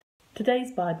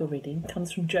Today's Bible reading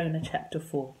comes from Jonah chapter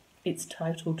 4. It's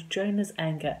titled Jonah's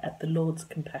Anger at the Lord's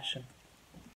Compassion.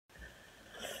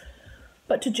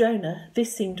 But to Jonah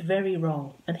this seemed very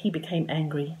wrong, and he became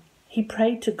angry. He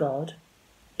prayed to God,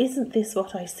 "Isn't this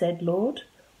what I said, Lord,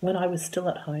 when I was still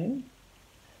at home?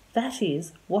 That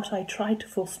is, what I tried to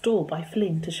forestall by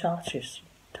fleeing to Tarshish.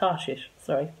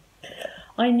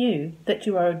 I knew that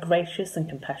you are a gracious and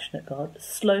compassionate God,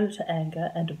 slow to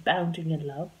anger and abounding in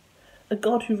love, a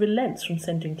God who relents from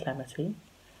sending calamity.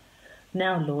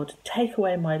 Now, Lord, take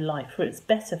away my life, for it's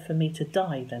better for me to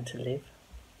die than to live."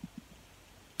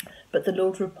 But the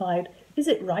Lord replied, "Is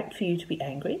it right for you to be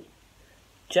angry?"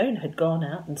 Jonah had gone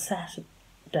out and sat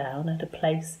down at a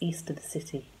place east of the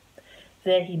city.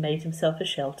 There he made himself a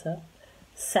shelter,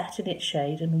 sat in its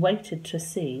shade, and waited to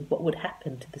see what would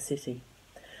happen to the city.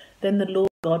 Then the Lord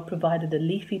God provided a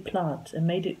leafy plant and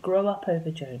made it grow up over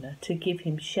Jonah to give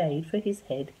him shade for his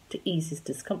head to ease his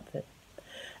discomfort.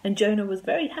 And Jonah was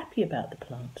very happy about the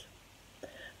plant.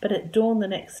 But at dawn the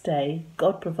next day,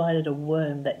 God provided a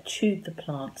worm that chewed the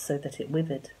plant so that it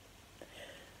withered.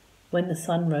 When the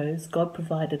sun rose, God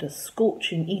provided a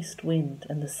scorching east wind,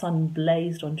 and the sun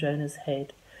blazed on Jonah's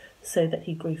head so that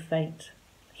he grew faint.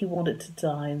 He wanted to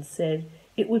die and said,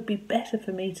 "It would be better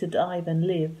for me to die than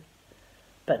live."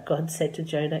 But God said to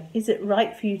Jonah, "Is it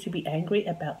right for you to be angry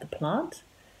about the plant?"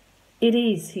 "It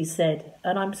is," he said,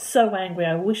 "and I'm so angry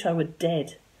I wish I were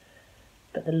dead."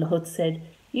 But the Lord said,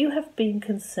 "You have been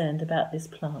concerned about this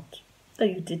plant, though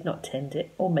you did not tend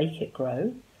it or make it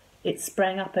grow. It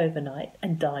sprang up overnight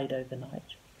and died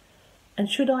overnight. And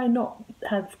should I not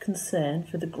have concern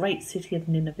for the great city of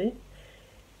Nineveh,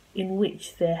 in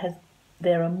which there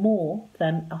are more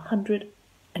than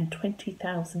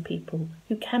 120,000 people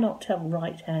who cannot tell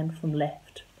right hand from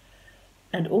left,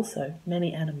 and also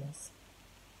many animals?"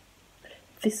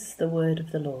 This is the word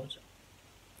of the Lord.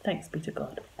 Thanks be to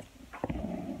God.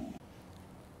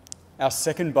 Our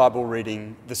second Bible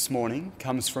reading this morning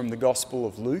comes from the Gospel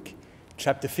of Luke,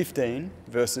 chapter 15,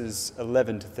 verses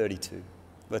 11 to 32.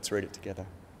 Let's read it together.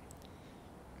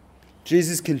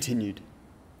 Jesus continued,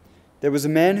 "There was a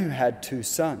man who had 2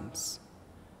 sons.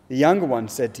 The younger one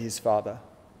said to his father,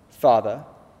 'Father,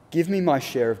 give me my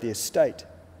share of the estate.'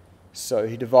 So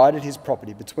he divided his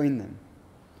property between them.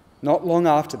 Not long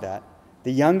after that,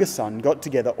 the younger son got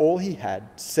together all he had,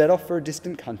 set off for a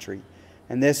distant country,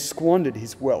 and there squandered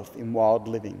his wealth in wild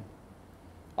living.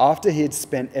 After he had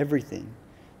spent everything,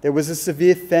 there was a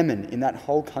severe famine in that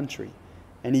whole country,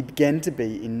 and he began to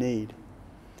be in need.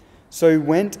 So he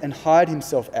went and hired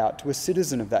himself out to a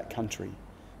citizen of that country,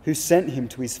 who sent him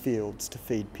to his fields to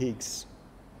feed pigs.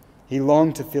 He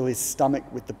longed to fill his stomach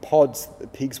with the pods that the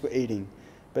pigs were eating,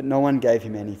 but no one gave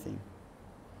him anything.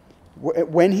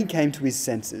 When he came to his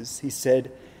senses, he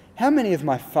said, 'How many of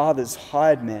my father's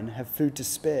hired men have food to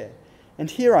spare? And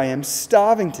here I am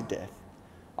starving to death.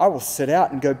 I will set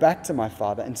out and go back to my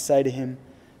father and say to him,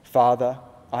 Father,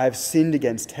 I have sinned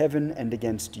against heaven and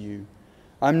against you.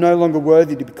 I am no longer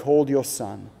worthy to be called your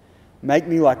son. Make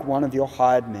me like one of your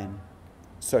hired men.'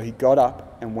 So he got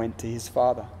up and went to his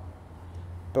father.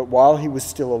 But while he was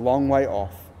still a long way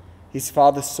off, his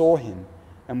father saw him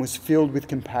and was filled with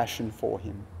compassion for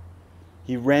him.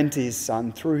 He ran to his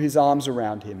son, threw his arms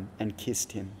around him, and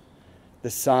kissed him. The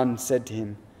son said to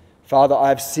him, 'Father, I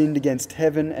have sinned against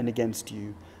heaven and against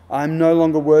you. I am no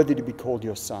longer worthy to be called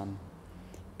your son.'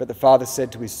 But the father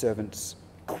said to his servants,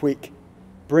 'Quick,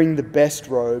 bring the best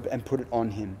robe and put it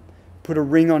on him. Put a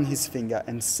ring on his finger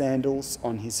and sandals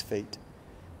on his feet.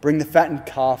 Bring the fattened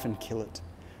calf and kill it.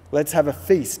 Let's have a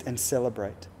feast and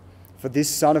celebrate. For this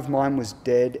son of mine was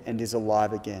dead and is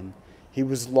alive again. He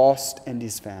was lost and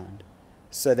is found.'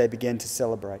 So they began to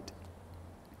celebrate.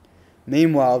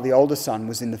 Meanwhile, the older son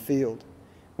was in the field.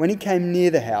 When he came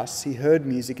near the house, he heard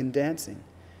music and dancing.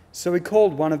 So he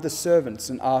called one of the servants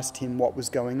and asked him what was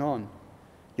going on.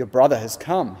 'Your brother has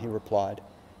come,' he replied,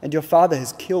 'and your father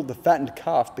has killed the fattened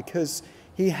calf because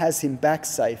he has him back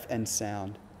safe and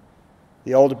sound.'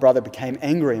 The older brother became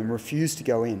angry and refused to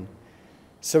go in.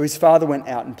 So his father went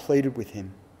out and pleaded with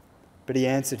him. But he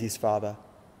answered his father,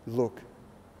 'Look,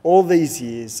 all these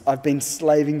years I've been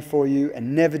slaving for you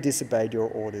and never disobeyed your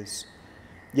orders.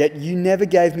 Yet you never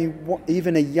gave me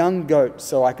even a young goat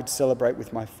so I could celebrate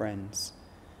with my friends.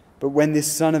 But when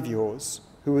this son of yours,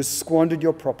 who has squandered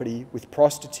your property with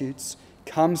prostitutes,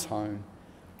 comes home,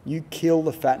 you kill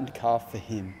the fattened calf for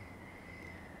him.'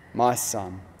 'My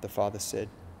son,' the father said,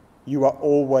 'you are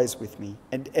always with me,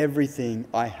 and everything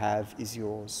I have is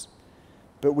yours.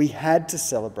 But we had to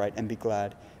celebrate and be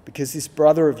glad, because this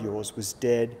brother of yours was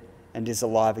dead and is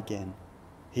alive again.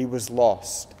 He was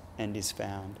lost and is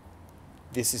found.'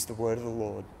 This is the word of the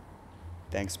Lord.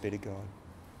 Thanks be to God.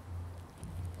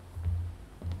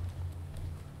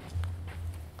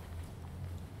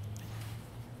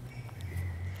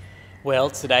 Well,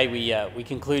 today we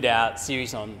conclude our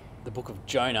series on the book of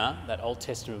Jonah, that Old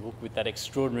Testament book with that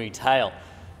extraordinary tale.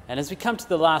 And as we come to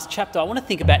the last chapter, I want to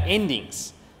think about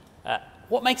endings.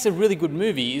 What makes a really good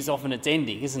movie is often its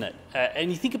ending, isn't it?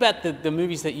 And you think about the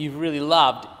movies that you've really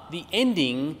loved, the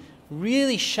ending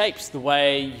really shapes the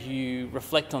way you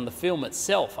reflect on the film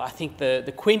itself. I think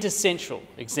the quintessential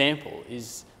example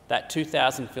is that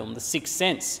 2000 film, The Sixth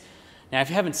Sense. Now, if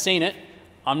you haven't seen it,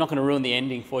 I'm not going to ruin the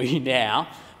ending for you now,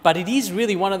 but it is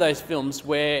really one of those films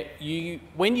where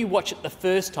when you watch it the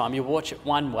first time, you watch it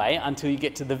one way until you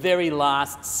get to the very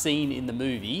last scene in the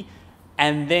movie,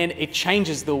 and then it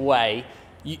changes the way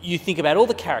you think about all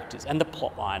the characters and the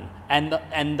plot line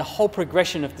and the whole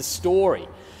progression of the story.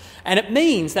 And it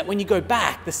means that when you go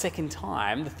back the second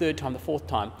time, the third time, the fourth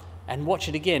time, and watch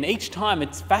it again, each time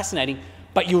it's fascinating,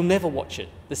 but you'll never watch it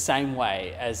the same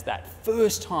way as that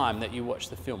first time that you watch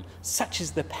the film. Such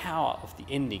is the power of the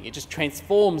ending. It just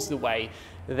transforms the way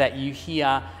that you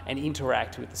hear and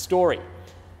interact with the story.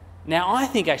 Now, I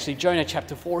think actually Jonah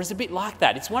chapter 4 is a bit like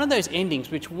that. It's one of those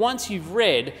endings which, once you've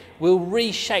read, will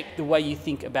reshape the way you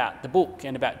think about the book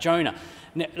and about Jonah.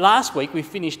 Now, last week we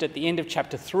finished at the end of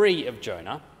chapter 3 of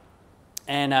Jonah,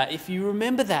 and if you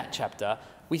remember that chapter,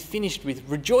 we finished with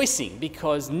rejoicing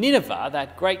because Nineveh,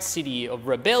 that great city of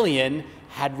rebellion,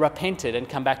 had repented and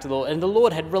come back to the Lord, and the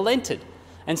Lord had relented.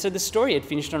 And so the story had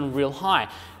finished on a real high.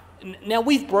 Now,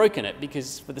 we've broken it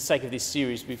because for the sake of this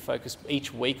series, we've focused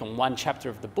each week on one chapter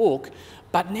of the book.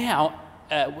 But now,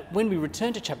 when we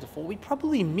return to chapter 4, we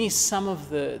probably miss some of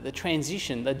the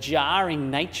transition, the jarring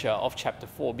nature of chapter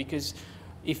 4, because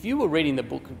if you were reading the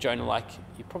book of Jonah like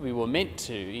you probably were meant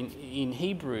to in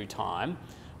Hebrew time,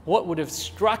 what would have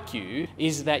struck you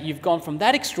is that you've gone from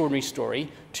that extraordinary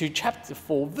story to chapter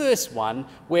 4, verse 1,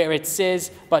 where it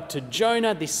says, "But to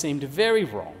Jonah this seemed very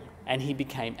wrong, and he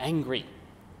became angry."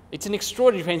 It's an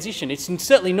extraordinary transition. It's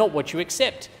certainly not what you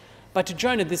accept. But to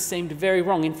Jonah, this seemed very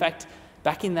wrong. In fact,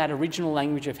 back in that original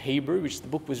language of Hebrew, which the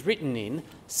book was written in,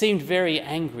 seemed very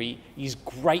angry is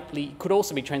greatly, could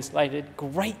also be translated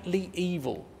greatly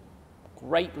evil.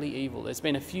 Greatly evil. There's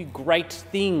been a few great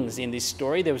things in this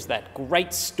story. There was that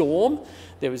great storm.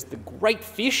 There was the great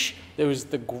fish. There was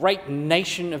the great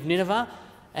nation of Nineveh.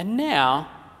 And now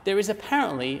there is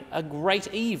apparently a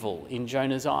great evil in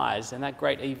Jonah's eyes, and that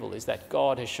great evil is that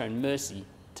God has shown mercy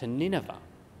to Nineveh,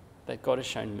 that God has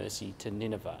shown mercy to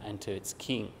Nineveh and to its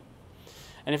king.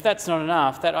 And if that's not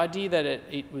enough, that idea that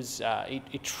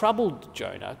it troubled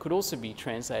Jonah could also be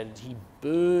translated, he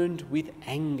burned with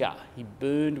anger. He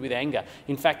burned with anger.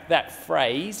 In fact, that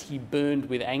phrase, he burned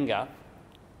with anger,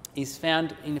 is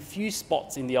found in a few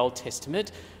spots in the Old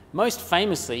Testament, most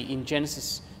famously in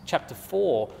Genesis chapter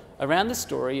 4, around the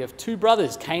story of two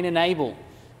brothers, Cain and Abel.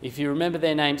 If you remember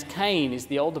their names, Cain is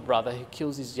the older brother who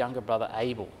kills his younger brother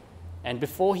Abel. And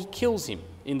before he kills him,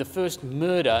 in the first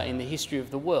murder in the history of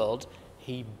the world,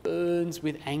 he burns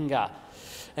with anger.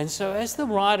 And so as the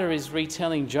writer is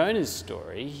retelling Jonah's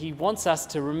story, he wants us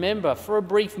to remember for a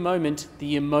brief moment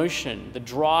the emotion, the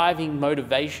driving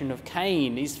motivation of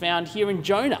Cain is found here in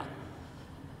Jonah.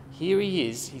 Here he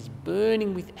is, he's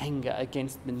burning with anger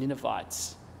against the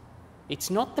Ninevites. It's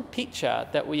not the picture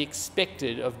that we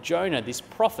expected of Jonah, this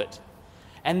prophet.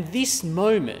 And this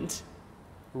moment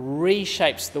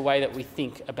reshapes the way that we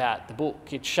think about the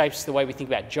book. It shapes the way we think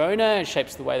about Jonah, it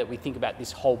shapes the way that we think about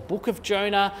this whole book of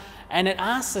Jonah, and it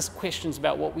asks us questions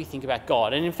about what we think about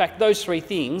God. And in fact, those three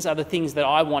things are the things that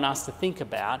I want us to think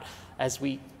about as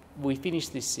we finish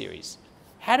this series.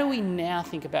 How do we now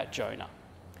think about Jonah?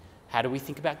 How do we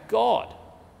think about God?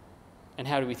 And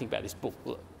how do we think about this book?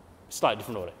 Look, slightly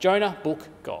different order. Jonah, book,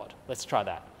 God. Let's try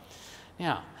that.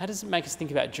 Now, how does it make us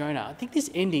think about Jonah? I think this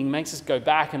ending makes us go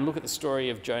back and look at the story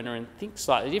of Jonah and think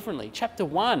slightly differently. Chapter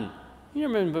 1, you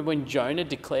remember when Jonah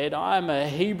declared, "I am a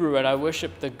Hebrew and I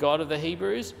worship the God of the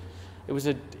Hebrews"? It was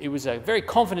a very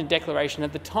confident declaration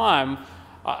at the time.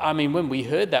 I mean, when we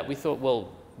heard that, we thought, well,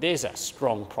 there's a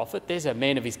strong prophet. There's a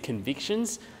man of his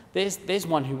convictions. There's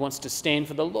one who wants to stand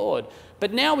for the Lord.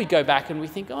 But now we go back and we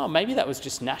think, oh, maybe that was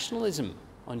just nationalism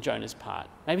on Jonah's part.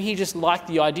 Maybe he just liked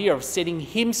the idea of setting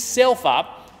himself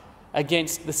up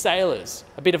against the sailors,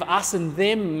 a bit of us and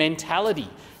them mentality.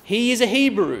 He is a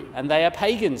Hebrew and they are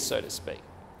pagans, so to speak.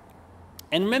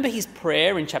 And remember his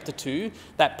prayer in chapter 2,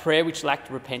 that prayer which lacked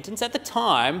repentance? At the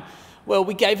time, well,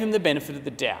 we gave him the benefit of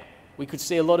the doubt. We could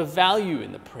see a lot of value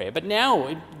in the prayer. But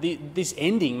now this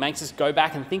ending makes us go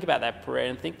back and think about that prayer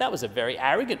and think that was a very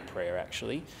arrogant prayer,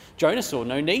 actually. Jonah saw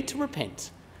no need to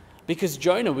repent. because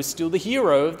Jonah was still the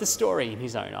hero of the story in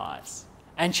his own eyes.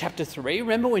 And chapter 3,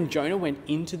 remember when Jonah went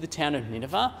into the town of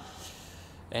Nineveh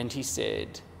and he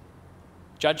said,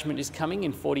 judgment is coming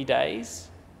in 40 days?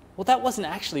 Well, that wasn't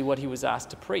actually what he was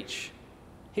asked to preach.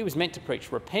 He was meant to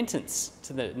preach repentance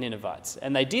to the Ninevites,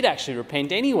 and they did actually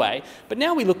repent anyway. But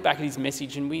now we look back at his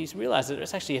message and we realise that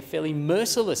it's actually a fairly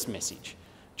merciless message.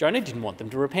 Jonah didn't want them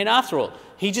to repent after all.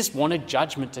 He just wanted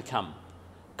judgment to come.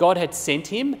 God had sent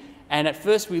him, and at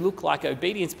first we look like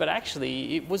obedience, but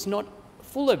actually it was not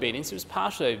full obedience, it was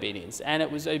partial obedience. And it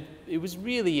was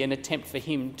really an attempt for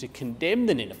him to condemn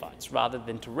the Ninevites rather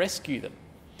than to rescue them.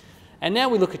 And now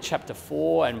we look at chapter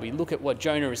 4 and we look at what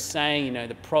Jonah is saying.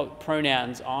 The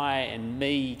pronouns I and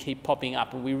me keep popping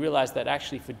up, and we realise that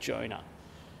actually for Jonah,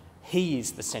 he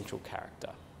is the central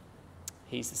character.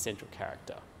 He's the central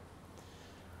character.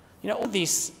 All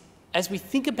this, as we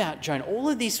think about Jonah, all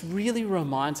of this really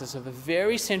reminds us of a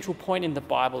very central point in the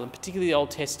Bible, and particularly the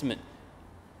Old Testament.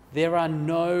 There are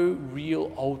no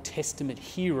real Old Testament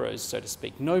heroes, so to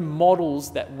speak, no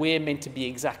models that we're meant to be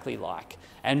exactly like.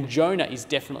 And Jonah is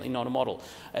definitely not a model.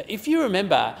 If you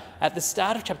remember, at the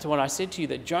start of chapter 1, I said to you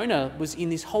that Jonah was in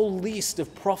this whole list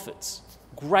of prophets,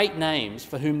 great names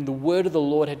for whom the word of the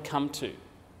Lord had come to.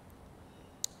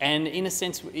 And in a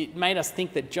sense, it made us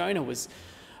think that Jonah was,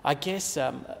 I guess,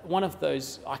 one of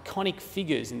those iconic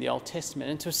figures in the Old Testament.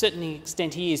 And to a certain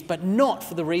extent he is, but not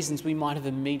for the reasons we might have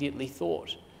immediately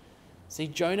thought. See,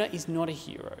 Jonah is not a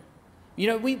hero.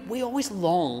 We always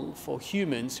long for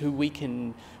humans who we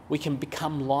can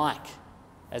become like.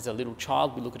 As a little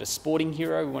child, we look at a sporting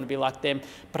hero, we want to be like them.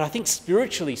 But I think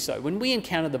spiritually so, when we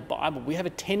encounter the Bible, we have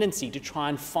a tendency to try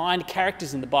and find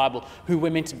characters in the Bible who we're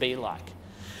meant to be like.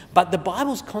 But the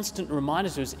Bible's constant reminder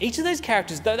to us, each of those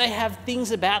characters, though they have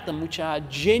things about them which are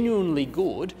genuinely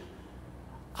good,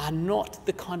 are not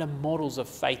the kind of models of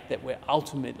faith that we're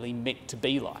ultimately meant to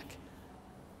be like.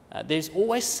 There's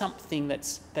always something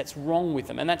that's wrong with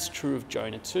them, and that's true of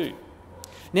Jonah too.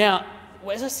 Now,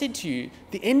 as I said to you,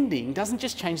 the ending doesn't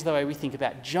just change the way we think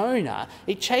about Jonah,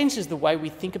 it changes the way we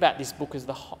think about this book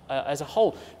as a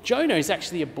whole. Jonah is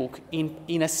actually a book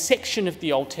in a section of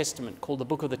the Old Testament called the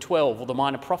Book of the 12, or the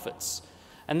Minor Prophets.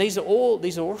 And these are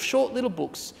all short little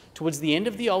books. Towards the end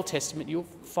of the Old Testament, you'll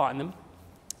find them,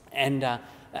 and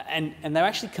they're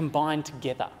actually combined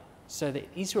together, so the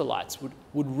Israelites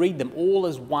would read them all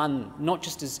as one, not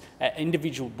just as an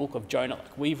individual book of Jonah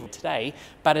like we've read today,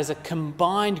 but as a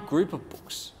combined group of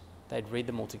books. They'd read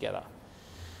them all together.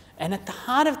 And at the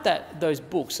heart of those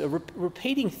books, a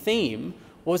repeating theme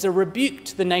was a rebuke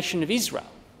to the nation of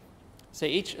Israel. So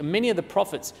many of the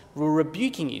prophets were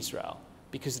rebuking Israel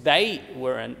because they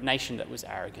were a nation that was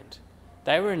arrogant.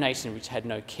 They were a nation which had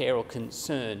no care or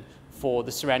concern for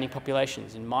the surrounding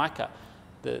populations. In Micah,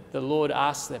 the Lord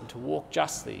asks them to walk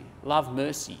justly, love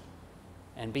mercy,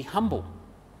 and be humble.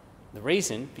 The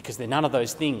reason, because they're none of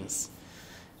those things.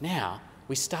 Now,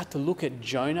 we start to look at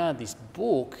Jonah, this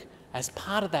book, as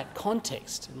part of that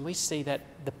context, and we see that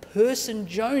the person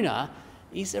Jonah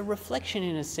is a reflection,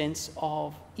 in a sense,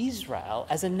 of Israel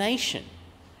as a nation.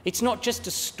 It's not just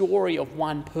a story of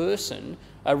one person,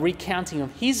 a recounting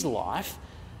of his life.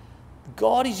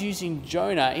 God is using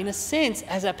Jonah, in a sense,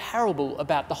 as a parable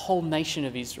about the whole nation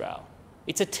of Israel.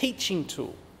 It's a teaching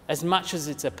tool, as much as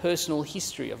it's a personal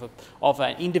history of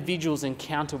an individual's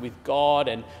encounter with God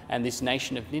and this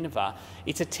nation of Nineveh.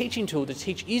 It's a teaching tool to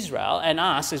teach Israel, and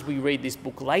us, as we read this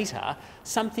book later,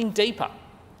 something deeper.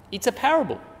 It's a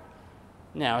parable.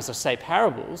 Now, as I say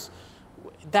parables,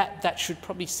 that should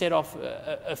probably set off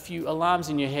a few alarms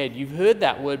in your head. You've heard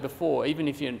that word before, even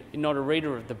if you're not a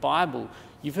reader of the Bible.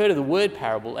 You've heard of the word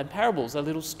parable, and parables are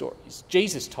little stories.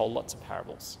 Jesus told lots of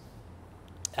parables.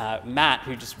 Matt,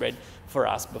 who just read for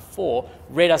us before,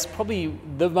 read us probably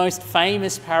the most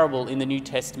famous parable in the New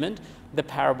Testament, the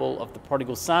parable of the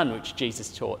prodigal son, which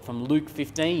Jesus taught from Luke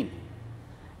 15.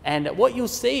 And what you'll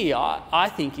see,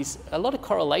 I think, is a lot of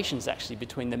correlations actually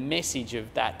between the message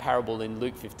of that parable in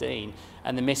Luke 15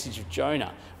 and the message of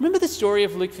Jonah. Remember the story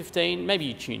of Luke 15? Maybe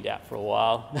you tuned out for a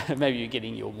while. Maybe you're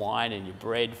getting your wine and your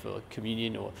bread for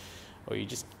communion, or you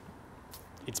just,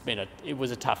 it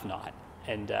was a tough night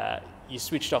and you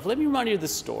switched off. Let me remind you of the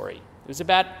story. It was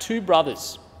about two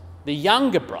brothers. The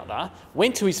younger brother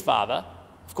went to his father,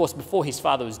 of course, before his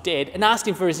father was dead, and asked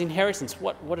him for his inheritance.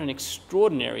 What an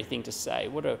extraordinary thing to say.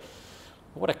 What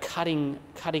a cutting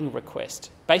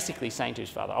request. Basically saying to his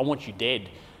father, I want you dead,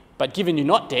 but given you're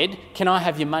not dead, can I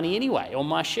have your money anyway, or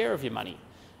my share of your money?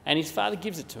 And his father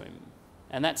gives it to him.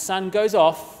 And that son goes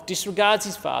off, disregards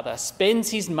his father, spends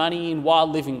his money in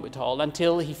wild living, we're told,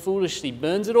 until he foolishly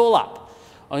burns it all up,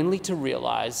 only to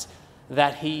realise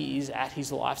that he is at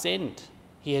his life's end.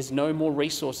 He has no more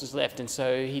resources left, and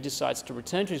so he decides to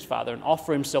return to his father and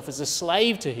offer himself as a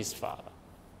slave to his father.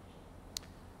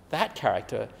 That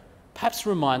character perhaps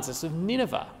reminds us of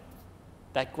Nineveh,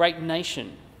 that great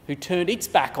nation who turned its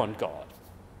back on God,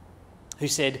 who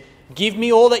said, "Give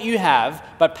me all that you have,"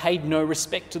 but paid no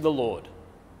respect to the Lord,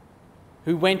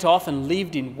 who went off and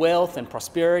lived in wealth and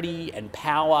prosperity and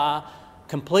power,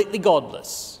 completely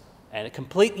godless and a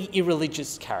completely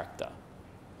irreligious character.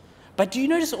 But do you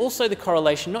notice also the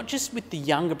correlation, not just with the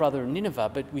younger brother of Nineveh,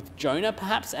 but with Jonah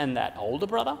perhaps and that older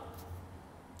brother?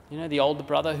 You know, the older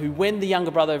brother who, when the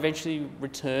younger brother eventually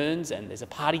returns and there's a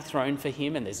party thrown for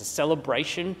him and there's a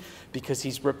celebration because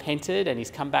he's repented and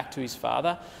he's come back to his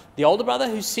father, the older brother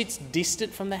who sits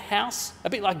distant from the house, a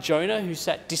bit like Jonah who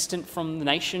sat distant from the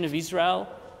nation of Israel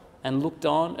and looked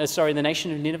on, the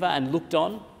nation of Nineveh and looked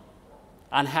on,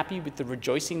 unhappy with the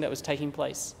rejoicing that was taking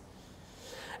place.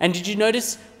 And did you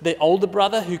notice the older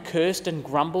brother who cursed and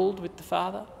grumbled with the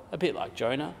father? A bit like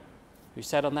Jonah, who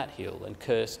sat on that hill and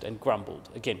cursed and grumbled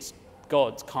against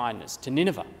God's kindness to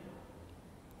Nineveh.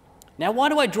 Now, why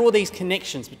do I draw these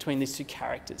connections between these two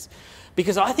characters?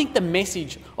 Because I think the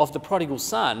message of the prodigal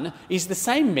son is the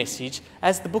same message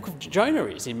as the book of Jonah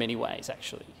is in many ways,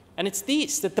 actually. And it's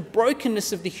this, that the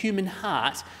brokenness of the human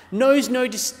heart knows no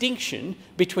distinction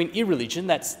between irreligion,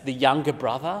 that's the younger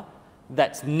brother,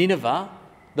 that's Nineveh,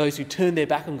 those who turn their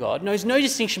back on God, knows no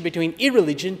distinction between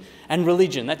irreligion and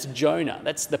religion. That's Jonah.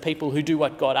 That's the people who do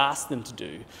what God asks them to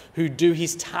do, who do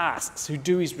his tasks, who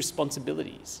do his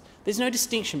responsibilities. There's no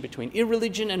distinction between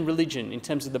irreligion and religion in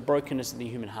terms of the brokenness of the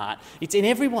human heart. It's in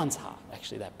everyone's heart,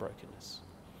 actually, that brokenness.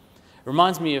 It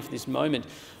reminds me of this moment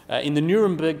in the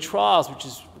Nuremberg trials, which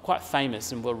is quite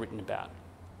famous and well written about,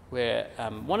 where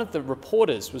one of the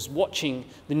reporters was watching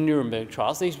the Nuremberg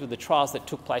trials. These were the trials that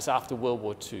took place after World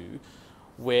War II,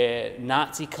 where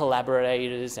Nazi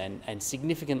collaborators and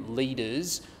significant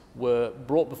leaders were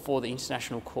brought before the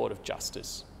International Court of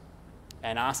Justice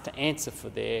and asked to answer for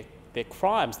their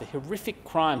crimes, the horrific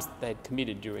crimes that they had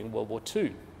committed during World War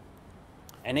II.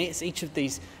 And as each of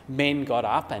these men got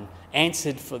up and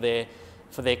answered for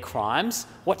their crimes,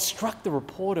 what struck the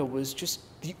reporter was just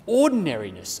the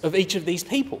ordinariness of each of these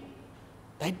people.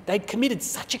 They'd committed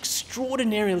such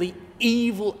extraordinarily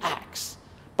evil acts.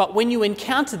 But when you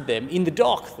encountered them in the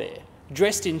dock there,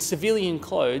 dressed in civilian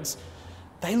clothes,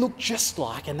 they looked just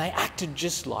like and they acted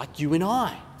just like you and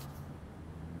I.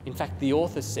 In fact, the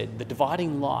author said the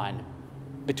dividing line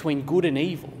between good and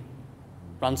evil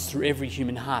runs through every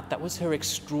human heart. That was her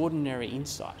extraordinary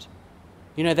insight.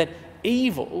 You know, that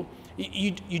evil,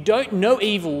 you don't know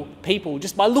evil people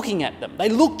just by looking at them. They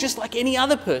look just like any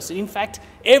other person. In fact,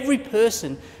 every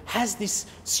person has this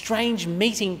strange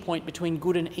meeting point between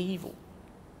good and evil.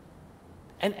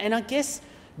 And I guess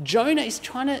Jonah is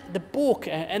the book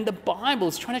and the Bible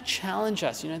is trying to challenge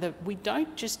us, you know, that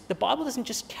the Bible doesn't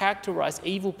just characterize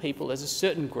evil people as a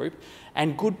certain group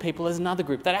and good people as another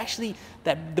group.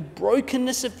 That the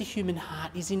brokenness of the human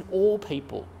heart is in all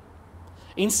people.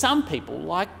 In some people,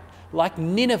 like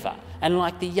Nineveh and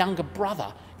like the younger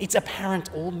brother, it's apparent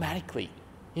automatically.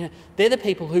 You know, they're the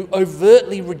people who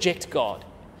overtly reject God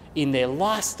in their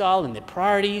lifestyle, in their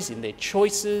priorities, in their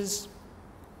choices.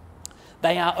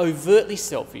 They are overtly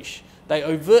selfish. They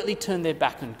overtly turn their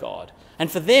back on God. And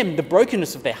for them, the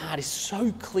brokenness of their heart is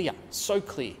so clear, so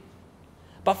clear.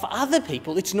 But for other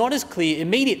people, it's not as clear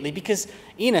immediately because,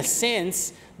 in a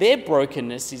sense, their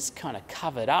brokenness is kind of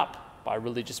covered up by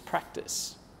religious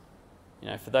practice. You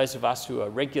know, for those of us who are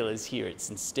regulars here at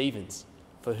St. Stephen's,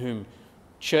 for whom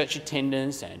church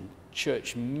attendance and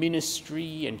church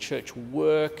ministry and church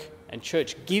work and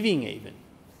church giving even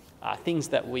are things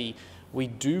that we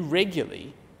do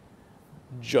regularly,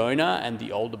 Jonah and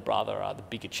the older brother are the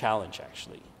bigger challenge,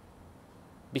 actually.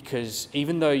 Because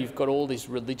even though you've got all this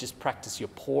religious practice, you're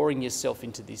pouring yourself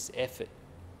into this effort,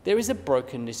 there is a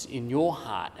brokenness in your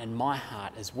heart and my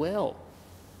heart as well.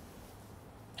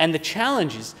 And the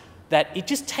challenge is that it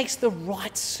just takes the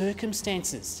right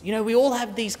circumstances. You know, we all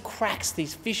have these cracks,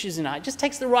 these fissures in our heart. It just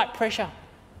takes the right pressure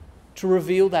to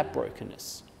reveal that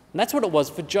brokenness. And that's what it was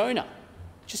for Jonah.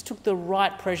 Just took the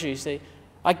right pressure. You see,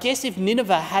 I guess if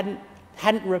Nineveh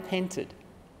hadn't repented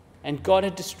and God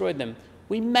had destroyed them,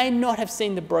 we may not have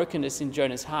seen the brokenness in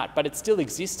Jonah's heart, but it still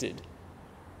existed.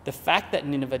 The fact that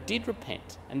Nineveh did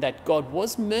repent and that God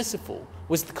was merciful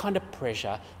was the kind of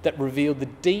pressure that revealed the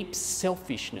deep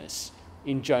selfishness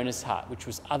in Jonah's heart, which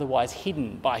was otherwise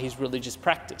hidden by his religious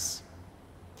practice.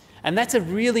 And that's a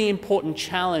really important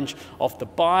challenge of the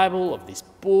Bible, of this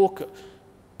book,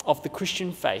 of the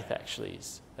Christian faith, actually,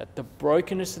 is that the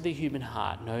brokenness of the human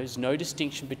heart knows no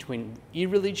distinction between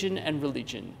irreligion and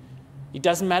religion. It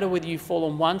doesn't matter whether you fall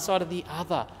on one side or the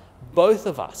other. Both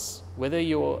of us, whether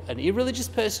you're an irreligious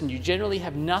person, you generally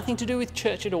have nothing to do with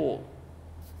church at all.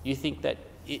 You think that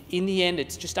in the end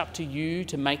it's just up to you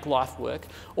to make life work,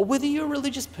 or whether you're a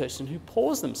religious person who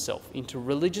pours themselves into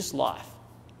religious life.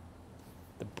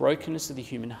 The brokenness of the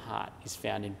human heart is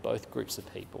found in both groups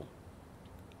of people.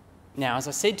 Now, as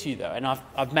I said to you though, and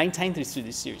I've maintained this through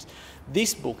this series,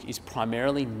 this book is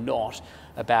primarily not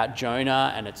about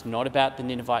Jonah, and it's not about the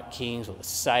Ninevite kings or the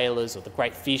sailors or the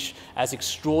great fish, as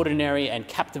extraordinary and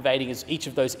captivating as each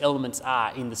of those elements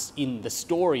are in the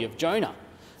story of Jonah.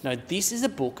 No, this is a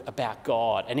book about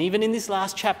God. And even in this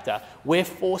last chapter, we're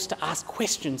forced to ask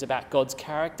questions about God's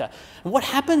character. And what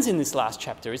happens in this last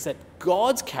chapter is that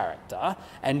God's character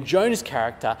and Jonah's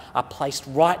character are placed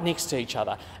right next to each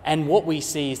other. And what we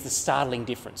see is the startling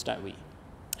difference, don't we?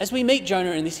 As we meet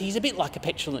Jonah in this, he's a bit like a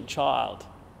petulant child.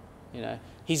 You know,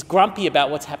 he's grumpy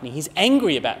about what's happening. He's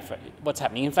angry about what's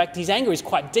happening. In fact, his anger is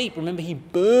quite deep. Remember, he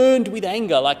burned with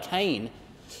anger like Cain.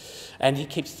 And he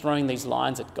keeps throwing these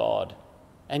lines at God.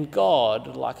 And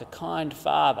God, like a kind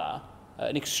father,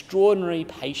 an extraordinary,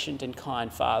 patient and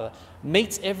kind father,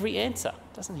 meets every answer,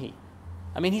 doesn't he?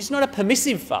 I mean, he's not a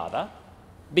permissive father,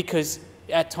 because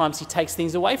at times he takes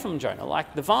things away from Jonah,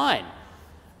 like the vine.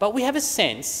 But we have a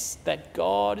sense that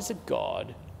God is a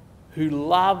God who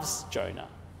loves Jonah,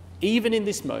 even in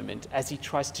this moment, as he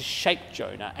tries to shape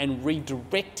Jonah and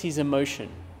redirect his emotion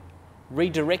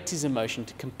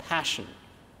to compassion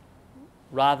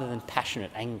rather than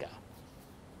passionate anger.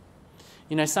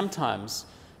 You know, sometimes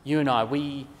you and I,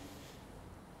 we're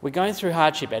going through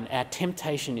hardship and our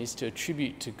temptation is to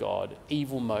attribute to God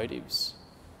evil motives.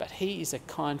 But he is a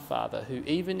kind father who,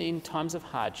 even in times of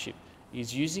hardship,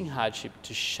 is using hardship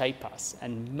to shape us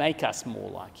and make us more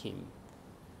like him.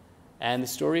 And the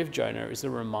story of Jonah is a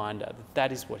reminder that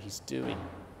that is what he's doing.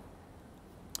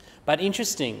 But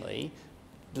interestingly,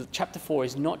 chapter 4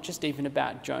 is not just even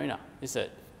about Jonah, is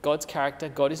it? God's character.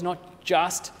 God is not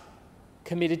just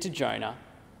committed to Jonah,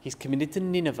 he's committed to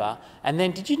Nineveh. And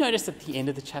then did you notice at the end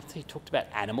of the chapter he talked about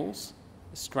animals?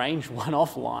 A strange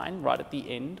one-off line right at the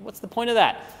end. What's the point of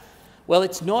that? Well,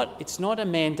 it's not a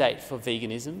mandate for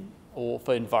veganism or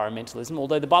for environmentalism,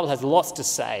 although the Bible has lots to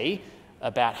say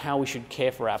about how we should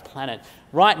care for our planet.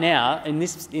 Right now, in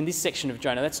this section of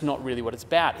Jonah, that's not really what it's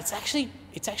about. It's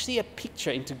actually a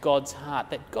picture into God's heart,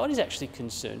 that God is actually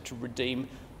concerned to redeem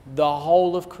the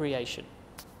whole of creation.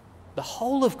 The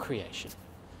whole of creation.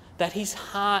 That his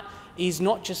heart is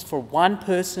not just for one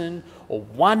person or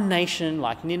one nation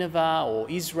like Nineveh or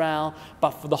Israel,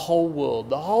 but for the whole world,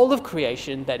 the whole of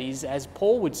creation that is, as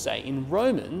Paul would say in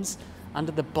Romans,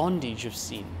 under the bondage of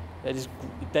sin,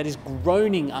 that is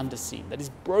groaning under sin, that is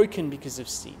broken because of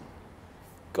sin.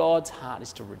 God's heart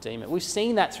is to redeem it. We've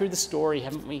seen that through the story,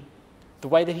 haven't we? The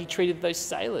way that he treated those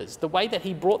sailors, the way that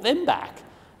he brought them back,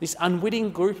 this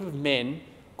unwitting group of men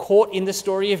caught in the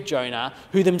story of Jonah,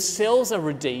 who themselves are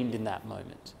redeemed in that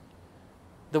moment.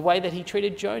 The way that he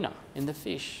treated Jonah in the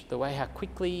fish, the way how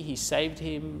quickly he saved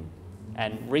him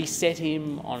and reset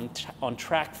him on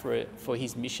track for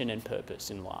his mission and purpose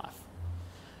in life.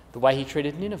 The way he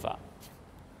treated Nineveh.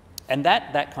 And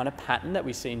that kind of pattern that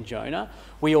we see in Jonah,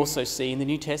 we also see in the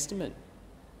New Testament.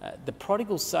 The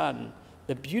prodigal son,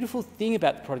 the beautiful thing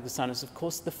about the prodigal son is, of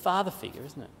course, the father figure,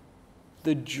 isn't it?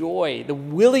 The joy, the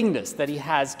willingness that he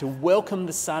has to welcome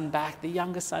the son back, the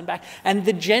younger son back, and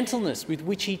the gentleness with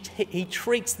which he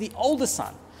treats the older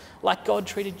son, like God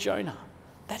treated Jonah.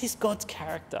 That is God's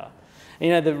character. You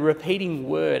know, the repeating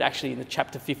word actually in the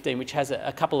chapter 15, which has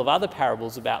a couple of other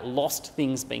parables about lost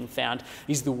things being found,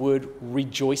 is the word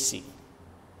rejoicing.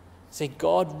 See,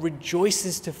 God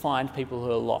rejoices to find people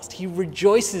who are lost. He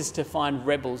rejoices to find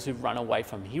rebels who've run away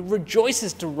from him. He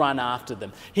rejoices to run after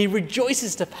them. He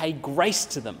rejoices to pay grace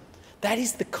to them. That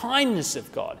is the kindness of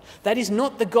God. That is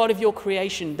not the God of your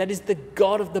creation. That is the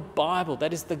God of the Bible.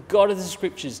 That is the God of the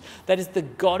Scriptures. That is the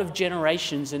God of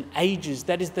generations and ages.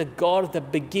 That is the God of the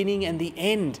beginning and the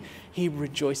end. He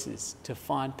rejoices to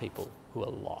find people who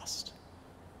are lost.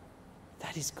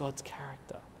 That is God's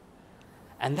character.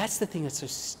 And that's the thing that's so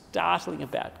startling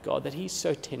about God, that he's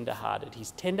so tender-hearted.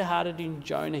 He's tender-hearted in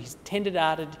Jonah. He's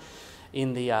tender-hearted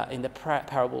in the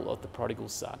parable of the prodigal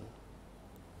son.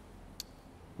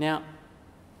 Now,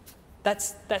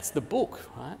 that's the book,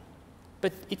 right?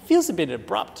 But it feels a bit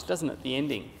abrupt, doesn't it, the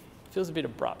ending? It feels a bit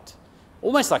abrupt.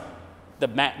 Almost like the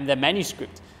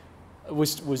manuscript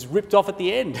was ripped off at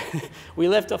the end. We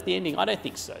left off the ending. I don't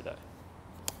think so, though.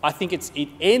 I think it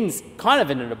ends kind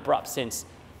of in an abrupt sense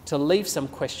to leave some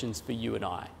questions for you and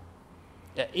I.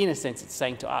 In a sense, it's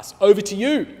saying to us, over to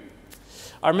you.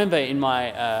 I remember in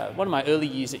my one of my early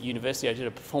years at university, I did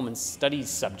a performance studies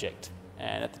subject.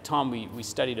 And at the time, we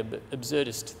studied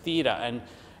absurdist theatre. And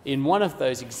in one of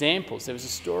those examples, there was a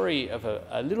story of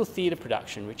a little theatre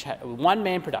production, which had a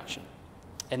one-man production.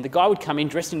 And the guy would come in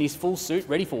dressed in his full suit,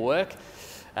 ready for work.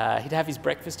 He'd have his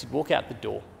breakfast, he'd walk out the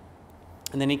door.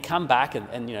 And then he'd come back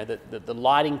and you know, the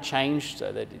lighting changed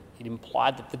so that it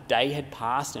implied that the day had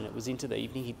passed and it was into the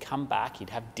evening. He'd come back, he'd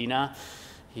have dinner,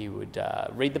 he would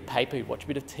read the paper, he'd watch a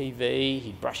bit of TV,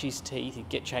 he'd brush his teeth, he'd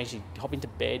get changed, he'd hop into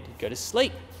bed, he'd go to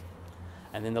sleep.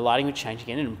 And then the lighting would change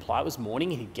again and imply it was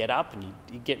morning, and he'd get up and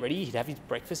he'd get ready, he'd have his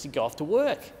breakfast, he'd go off to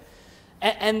work.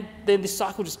 And then this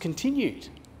cycle just continued.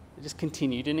 It just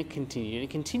continued and it continued and it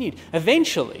continued.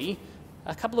 Eventually,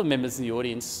 a couple of members of the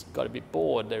audience got a bit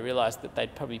bored. They realised that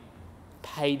they'd probably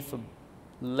paid for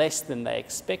less than they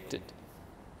expected.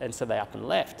 And so they up and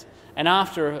left. And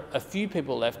after a few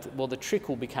people left, well, the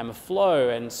trickle became a flow,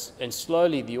 and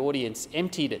slowly the audience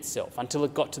emptied itself until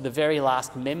it got to the very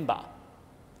last member.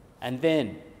 And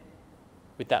then,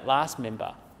 with that last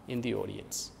member in the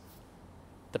audience,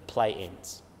 the play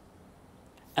ends.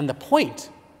 And the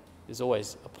point, there's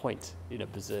always a point in a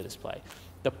absurdist play,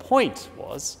 the point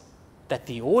was that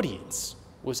the audience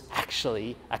was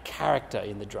actually a character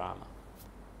in the drama.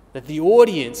 That the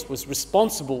audience was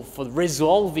responsible for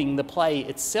resolving the play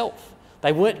itself.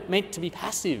 They weren't meant to be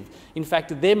passive. In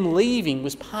fact, them leaving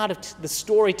was part of the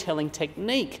storytelling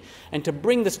technique. And to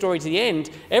bring the story to the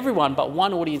end, everyone but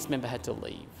one audience member had to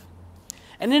leave.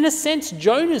 And in a sense,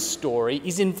 Jonah's story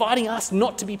is inviting us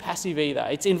not to be passive either.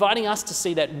 It's inviting us to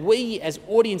see that we as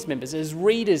audience members, as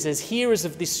readers, as hearers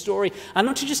of this story, are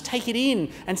not to just take it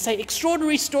in and say,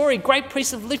 extraordinary story, great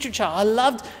piece of literature. I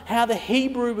loved how the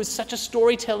Hebrew was such a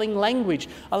storytelling language.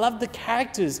 I loved the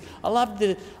characters. I loved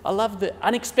the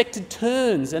unexpected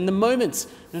turns and the moments.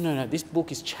 No. This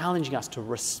book is challenging us to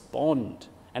respond.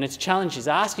 And its challenge is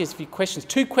asking us a few questions,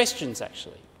 2 questions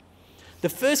actually. The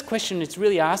first question it's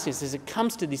really asking us as it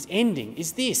comes to this ending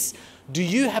is this: do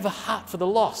you have a heart for the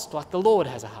lost like the Lord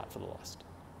has a heart for the lost?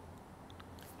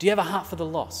 Do you have a heart for the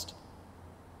lost?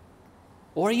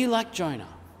 Or are you like Jonah?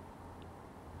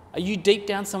 Are you deep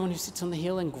down someone who sits on the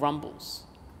hill and grumbles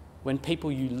when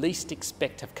people you least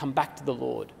expect have come back to the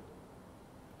Lord?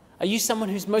 Are you someone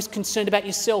who's most concerned about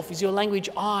yourself? Is your language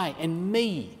I and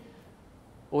me?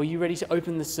 Or are you ready to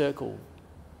open the circle,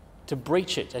 to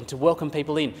breach it and to welcome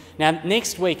people in? Now,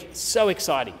 next week, so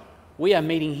exciting. We are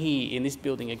meeting here in this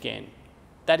building again.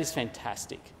 That is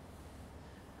fantastic.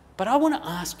 But I want to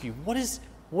ask you, what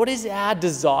is our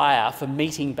desire for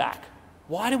meeting back?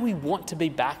 Why do we want to be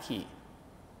back here?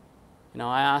 You know,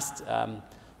 I asked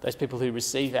those people who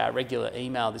receive our regular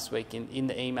email this week, in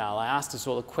the email, I asked us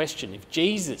all a question. If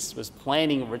Jesus was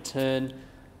planning a return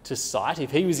to site,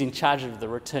 if he was in charge of the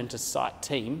return to site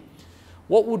team,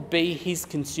 what would be his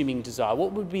consuming desire?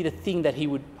 What would be the thing that he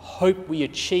would hope we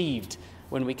achieved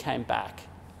when we came back?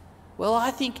 Well,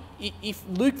 I think if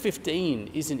Luke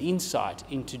 15 is an insight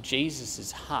into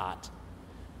Jesus' heart,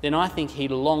 then I think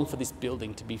he'd long for this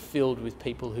building to be filled with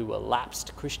people who were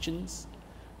lapsed Christians,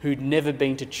 who'd never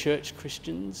been to church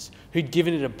Christians, who'd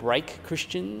given it a break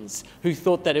Christians, who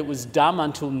thought that it was dumb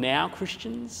until now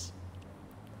Christians.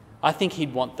 I think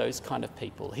he'd want those kind of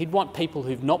people. He'd want people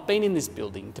who've not been in this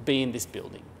building to be in this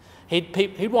building.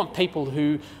 He'd want people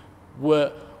who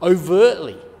were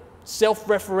overtly,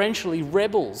 self-referentially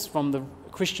rebels from the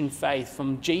Christian faith,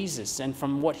 from Jesus and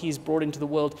from what he's brought into the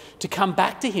world, to come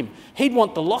back to him. He'd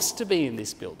want the lost to be in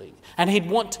this building, and he'd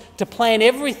want to plan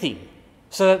everything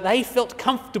so that they felt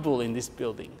comfortable in this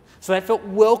building, so they felt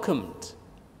welcomed.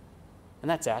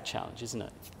 And that's our challenge, isn't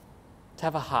it? To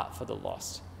have a heart for the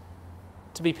lost.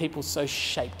 To be people so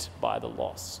shaped by the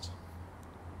lost.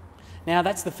 Now,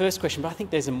 that's the first question, but I think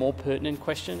there's a more pertinent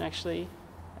question, actually,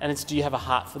 and it's, do you have a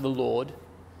heart for the Lord?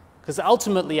 Because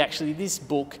ultimately, actually, this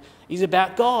book is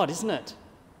about God, isn't it?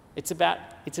 It's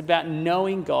about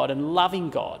knowing God and loving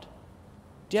God.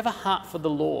 Do you have a heart for the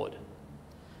Lord?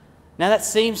 Now, that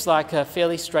seems like a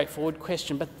fairly straightforward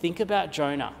question, but think about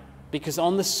Jonah, because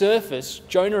on the surface,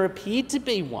 Jonah appeared to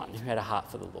be one who had a heart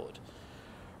for the Lord.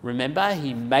 Remember,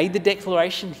 he made the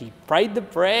declaration, he prayed the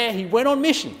prayer, he went on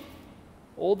mission.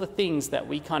 All the things that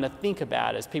we kind of think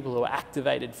about as people who are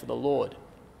activated for the Lord.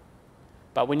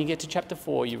 But when you get to chapter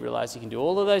 4, you realise you can do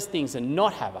all of those things and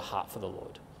not have a heart for the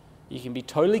Lord. You can be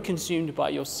totally consumed by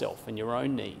yourself and your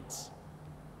own needs.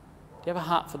 Do you have a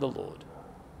heart for the Lord?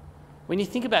 When you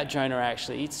think about Jonah,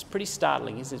 actually, it's pretty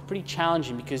startling, isn't it? It's pretty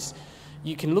challenging, because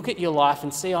you can look at your life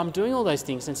and see, I'm doing all those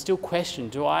things, and still question,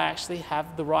 do I actually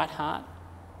have the right heart?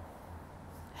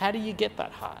 How do you get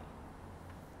that heart?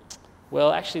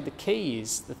 Well, actually, the key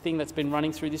is the thing that's been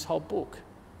running through this whole book.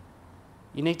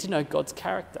 You need to know God's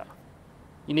character.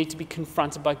 You need to be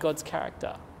confronted by God's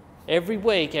character. Every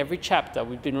week, every chapter,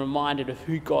 we've been reminded of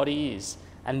who God is.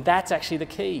 And that's actually the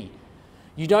key.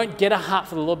 You don't get a heart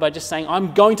for the Lord by just saying,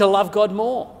 I'm going to love God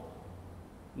more.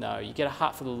 No, you get a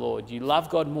heart for the Lord. You love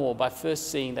God more by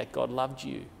first seeing that God loved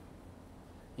you.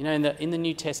 You know, in the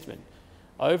New Testament,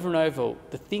 over and over,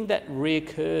 the thing that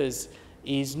reoccurs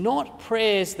is not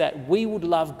prayers that we would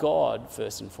love God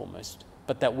first and foremost,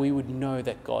 but that we would know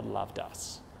that God loved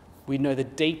us. We know the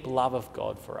deep love of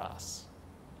God for us.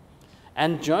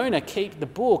 And Jonah, the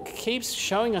book, keeps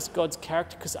showing us God's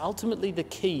character, because ultimately the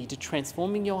key to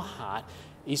transforming your heart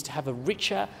is to have a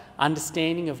richer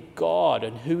understanding of God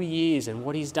and who he is and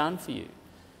what he's done for you.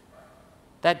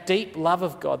 That deep love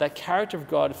of God, that character of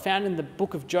God found in the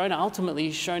book of Jonah ultimately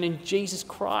is shown in Jesus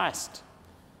Christ.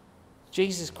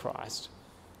 Jesus Christ,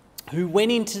 who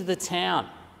went into the town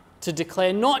to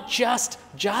declare not just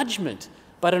judgment,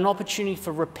 but an opportunity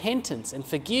for repentance and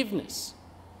forgiveness.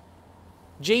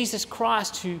 Jesus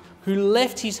Christ, who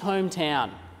left his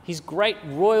hometown, his great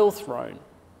royal throne,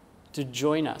 to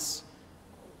join us.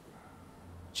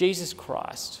 Jesus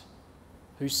Christ,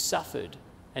 who suffered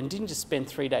and didn't just spend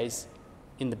 3 days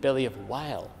in the belly of a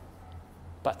whale,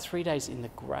 but 3 days in the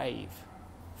grave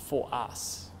for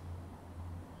us.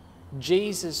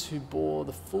 Jesus, who bore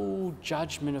the full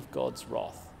judgment of God's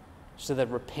wrath, so that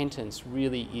repentance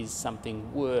really is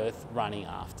something worth running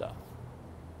after.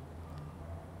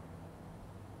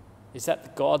 Is that the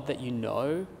God that you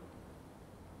know?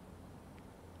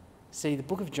 See, the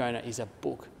book of Jonah is a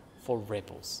book for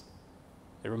rebels.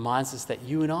 It reminds us that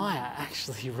you and I are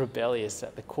actually rebellious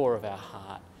at the core of our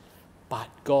heart. But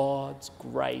God's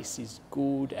grace is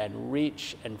good and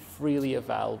rich and freely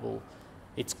available.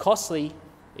 It's costly.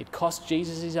 It cost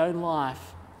Jesus his own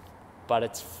life, but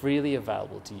it's freely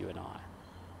available to you and I.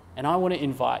 And I want to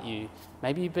invite you,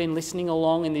 maybe you've been listening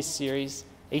along in this series.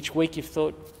 Each week you've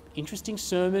thought, interesting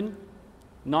sermon,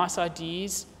 nice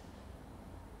ideas.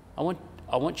 I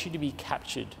want you to be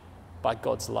captured by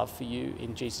God's love for you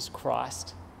in Jesus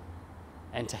Christ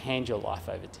and to hand your life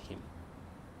over to him.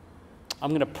 I'm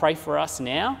going to pray for us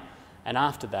now, and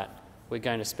after that, we're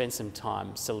going to spend some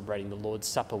time celebrating the Lord's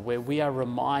Supper, where we are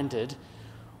reminded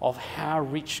of how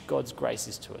rich God's grace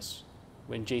is to us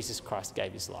when Jesus Christ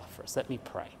gave his life for us. Let me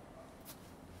pray.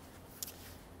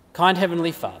 Kind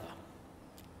Heavenly Father,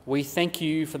 we thank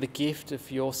you for the gift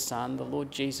of your Son, the Lord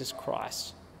Jesus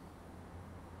Christ,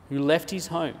 who left his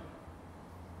home,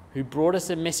 who brought us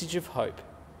a message of hope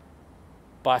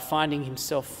by finding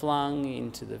himself flung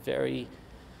into the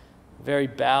very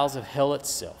bowels of hell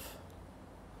itself.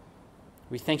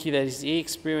 We thank you that as he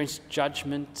experienced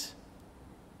judgment,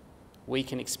 we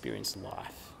can experience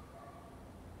life.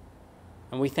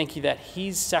 And we thank you that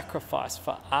his sacrifice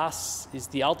for us is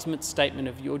the ultimate statement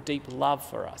of your deep love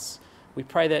for us. We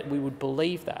pray that we would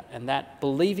believe that, and that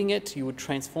believing it, you would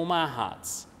transform our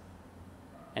hearts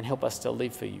and help us to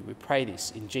live for you. We pray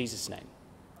this in Jesus' name.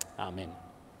 Amen.